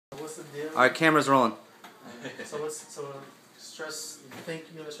the deal? All right, camera's rolling. So stress? You think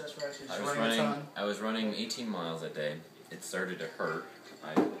you have a stress fracture? I was running 18 miles a day. It started to hurt.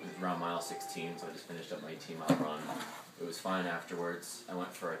 It was around mile 16, so I just finished up my 18-mile run. It was fine afterwards. I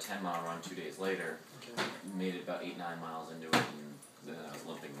went for a 10-mile run 2 days later. Okay. Made it about 8-9 miles into it, and then I was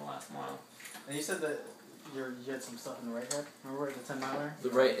limping the last mile. And you said that you had some stuff in the right hip. Remember the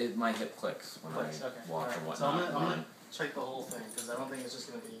 10-miler? My hip clicks when I walk and whatnot. So I'm gonna check the whole thing because I don't think it's just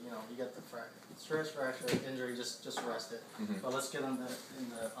gonna be you get the stress fracture injury. Just rest it. Mm-hmm. But let's get in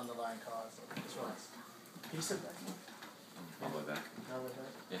the underlying cause. Just relax. Can you sit back? All the way back. All the way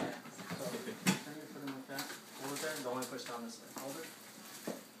back. Yeah. So put it like that. Hold it there. Don't only push down this side. Hold it.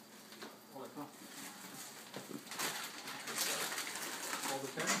 Hold it. Come on. Hold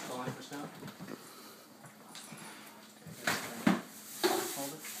it there. Don't only push down.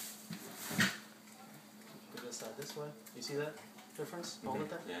 Hold it. Put this side this way. You see that difference? Hold it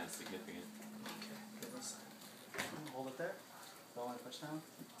there. Yeah, significant. Okay. Put this side. Hold it there. Don't only push down.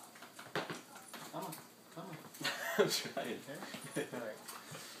 Come on. Come on. I'm trying. Okay. Alright.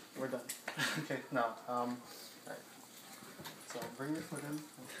 We're done. Okay, now, alright. So bring your foot in.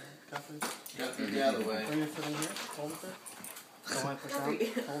 Okay. Cuff it. Got the other way. Bring your foot in here. Hold it there. Don't want to push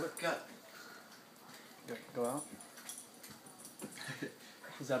down. Hold it. Got. Good. Go out.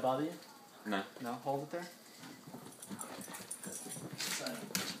 Does that bother you? No. No? Hold it there. Side.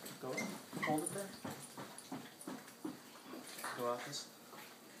 Go out. Hold it there. Go out this.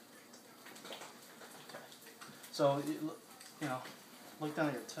 So, look down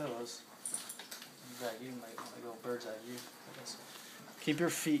at your toes. You might want to go bird's eye view. Keep your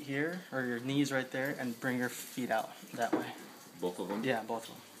feet here, or your knees right there, and bring your feet out that way. Both of them? Yeah, both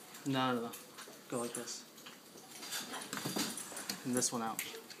of them. No. Go like this. And this one out.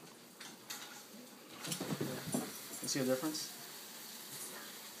 You see a difference?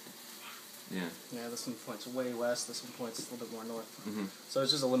 Yeah. Yeah, this one points way west, this one points a little bit more north. Mm-hmm. So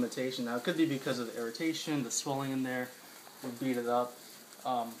it's just a limitation. Now, it could be because of the irritation, the swelling in there, we beat it up.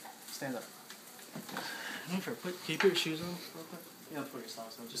 Stand up. Keep your shoes on real quick. You don't put your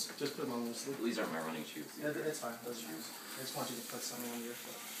socks on, just put them on loosely. These aren't my running shoes. Yeah, it's fine, those shoes. I just want you to put something on your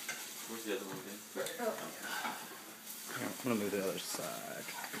foot. Where's the other one again? I'm gonna move the other side.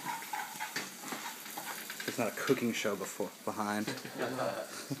 It's not a cooking show behind.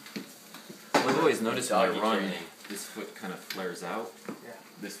 Well, I've always noticed when I run, this foot kind of flares out. Yeah.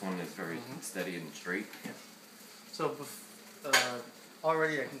 This one is very steady and straight. Yeah. So,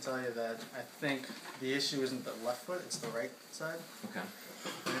 already I can tell you that I think the issue isn't the left foot, it's the right side. Okay.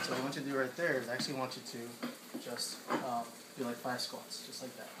 And so what I want you to do right there is I actually want you to just do like 5 squats, just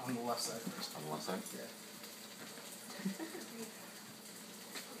like that, on the left side first. On the left side? Yeah.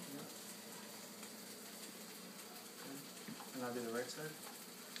 And I'll do the right side.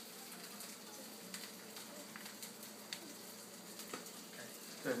 Okay.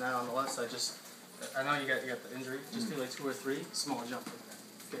 Good. Now on the left side, just I know you got the injury. Just do like 2 or 3 small jumps like that.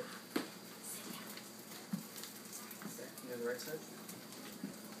 Good. Okay. You do the right side.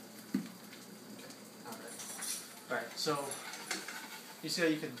 Okay. All right. All right. So you see how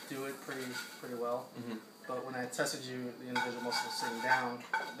you could do it pretty well. Mm-hmm. But when I tested you, the individual muscle sitting down,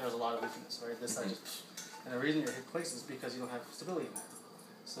 there was a lot of weakness, right? This side just, and the reason your hip clicks is because you don't have stability in there.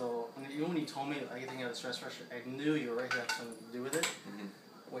 So when you told me I think you had a stress fracture, I knew you already had something to do with it. Mm-hmm.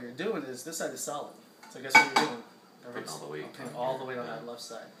 What you're doing is this side is solid. So guess what you're doing? Putting all the weight all the weight on that left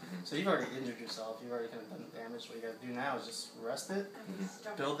side. Mm-hmm. So you've already injured yourself. You've already kind of done the damage. What you got to do now is just rest it,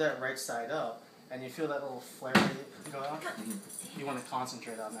 Mm-hmm. build that right side up, and you feel that little flare go out. Mm-hmm. You want to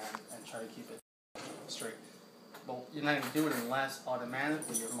concentrate on that and try to keep it straight. But you're not going to do it unless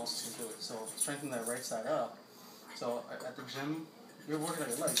automatically your muscles can do it. So strengthen that right side up. So at the gym, you're working on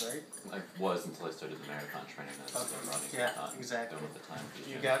your legs, right? I was until I started the marathon training. Then I started running. Yeah, exactly. Done with the time.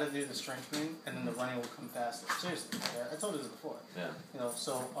 You got to do the strengthening, and then the running will come faster. Seriously, I told you this before. Yeah.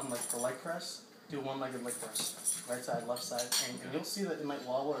 So on like the leg press, do one-legged leg press, right side, left side, and you'll see that it might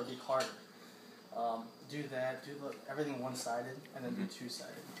wobble or be harder. Do that. Do everything one-sided, and then do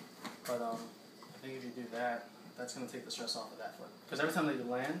two-sided. But I think if you do that, that's going to take the stress off of that foot. Because every time that you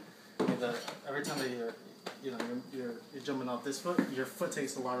land, every time that you're jumping off this foot, your foot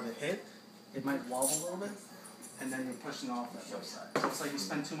takes a lot of the hit. It might wobble a little bit, and then you're pushing off that left side. So it's like you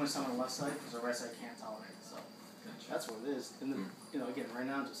spend too much time on the left side because the right side can't tolerate it. So that's what it is. And then, again, right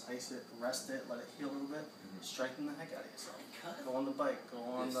now, just ice it, rest it, let it heal a little bit, strengthen the heck out of yourself. Go on the bike, go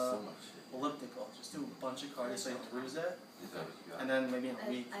on the elliptical. Just do a bunch of cardio so you don't lose that, and then maybe in a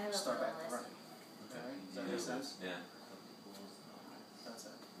week start back to running. Okay? Does that make sense? Yeah. That's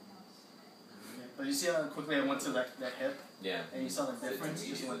it. Okay. But you see how quickly I went to that hip? Yeah. And you saw the difference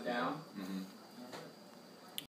just went down? Mm-hmm.